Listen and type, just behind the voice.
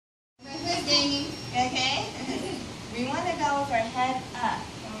Singing, okay? We want to go with our head up,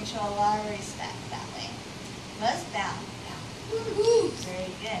 and we show a lot of respect that way. Let's bow.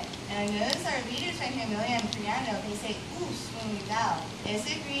 Very good. And notice our leaders right here, Amelia and Fernando, they say oos when we bow. It's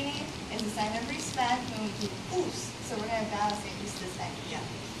a greeting, it's a sign of respect when we do oos. So we're going to bow and say oos this time. Yeah.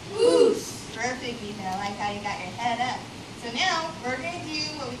 Oos. Perfect, Ethan. I like how you got your head up. So now we're going to do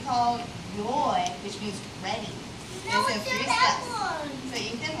what we call yoy, which means ready. No, it's in 3 steps. So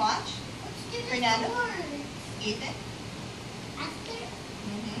Ethan, watch. Fernando. Ethan. After.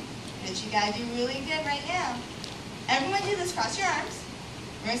 But you got to do really good right now. Everyone do this. Cross your arms.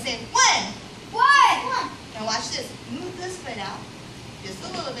 We're going to say 1. 1. Now watch this. Move this foot out. Just a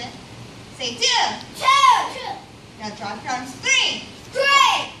little bit. Say 2. 2. Now drop your arms. 3. 3.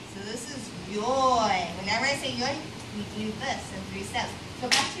 So this is yoy. Whenever I say yoy, we do this in 3 steps. Go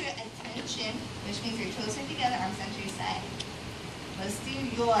back to your attention, which means your toes are together, arms down to your side. Let's do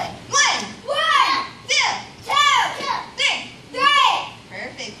yoy. 1. 1. 2. 2. 3. 3.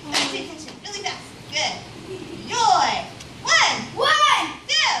 Perfect. Pay attention really fast. Good. Yoy. 1. 1.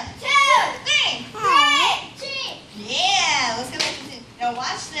 2. 2. 3. 3. Yeah. Let's go back to it. Now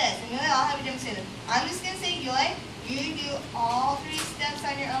watch this. I'm going to all have you demonstrate this. I'm just going to say yoy. You do all 3 steps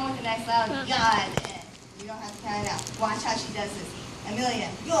on your own with a nice loud yah at the end. You don't have to count it out. Watch how she does this. Amelia,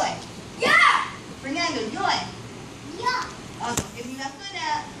 yoy. Yeah. Fernando, yoy. Yeah. Awesome. Giving that foot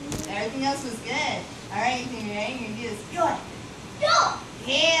up. Everything else was good. All right, you ready? You're going to do this. Yoy. Yeah.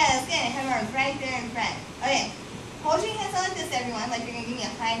 Yeah, that's good. Have your arms right there in front. Okay. Hold your hands like this, everyone, like you're going to give me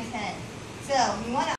a high 10. So, we want to